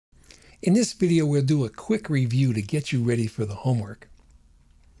In this video, we'll do a quick review to get you ready for the homework.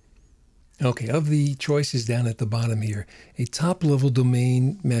 Okay, of the choices down at the bottom here, a top-level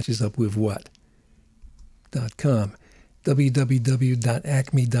domain matches up with what? .com.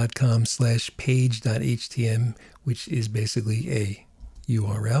 www.acme.com/page.htm, which is basically a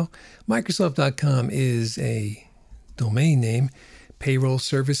URL. Microsoft.com is a domain name. Payroll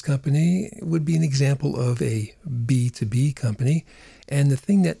service company would be an example of a B2B company. And the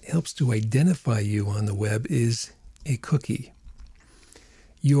thing that helps to identify you on the web is a cookie.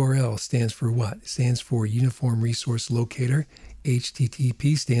 URL stands for what? It stands for Uniform Resource Locator.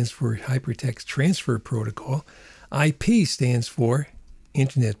 HTTP stands for Hypertext Transfer Protocol. IP stands for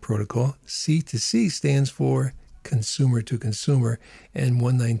Internet Protocol. C2C stands for Consumer to Consumer. And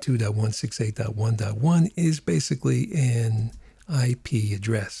 192.168.1.1 is basically an IP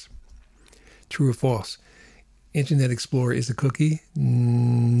address. True or false? Internet Explorer is a cookie?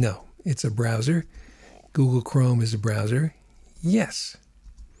 No, it's a browser. Google Chrome is a browser? Yes.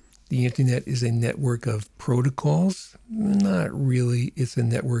 The internet is a network of protocols? Not really. It's a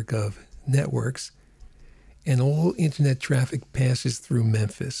network of networks. And all internet traffic passes through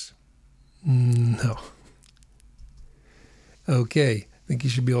Memphis? No. Okay, I think you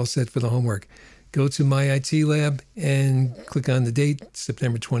should be all set for the homework. Go to My IT Lab and click on the date,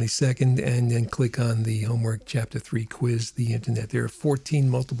 September 22nd, and then click on the homework chapter 3 quiz, the internet. There are 14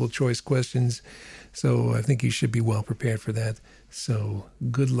 multiple choice questions, so I think you should be well prepared for that. So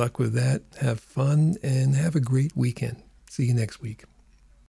good luck with that. Have fun and have a great weekend. See you next week.